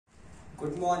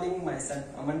Good morning, myself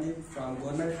Amandeep from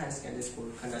Govt HSS Khanna School,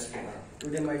 Khanna Chhargal.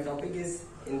 Today my topic is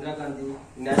Indira Gandhi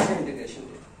National Integration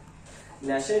Day.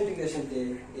 National Integration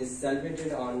Day is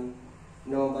celebrated on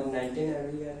November 19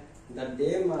 every year. The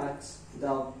day marks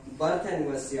the birth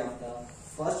anniversary of the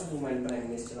first woman Prime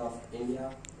Minister of India,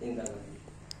 Indira Gandhi.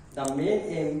 The main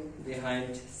aim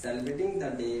behind celebrating the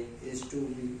day is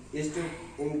to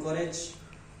encourage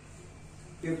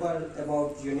people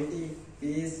about unity,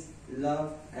 peace,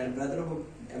 love and brotherhood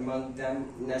among them.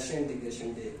 National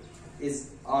Integration Day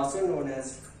is also known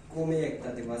as Qawmi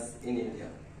Ekta Divas in India.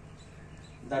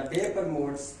 The day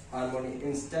promotes harmony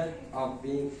instead of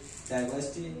being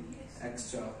diversity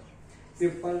extra.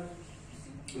 People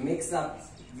mix up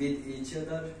with each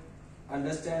other,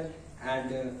 understand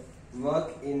and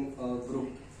work in a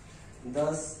group,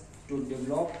 thus to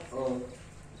develop a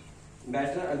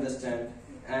better understand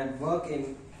and work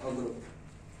in a group,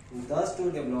 thus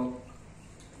to develop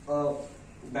a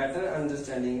better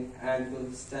understanding and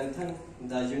to strengthen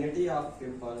the unity of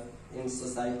people in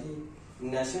society.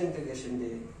 National Integration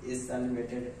Day is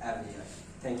celebrated every year.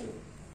 Thank you.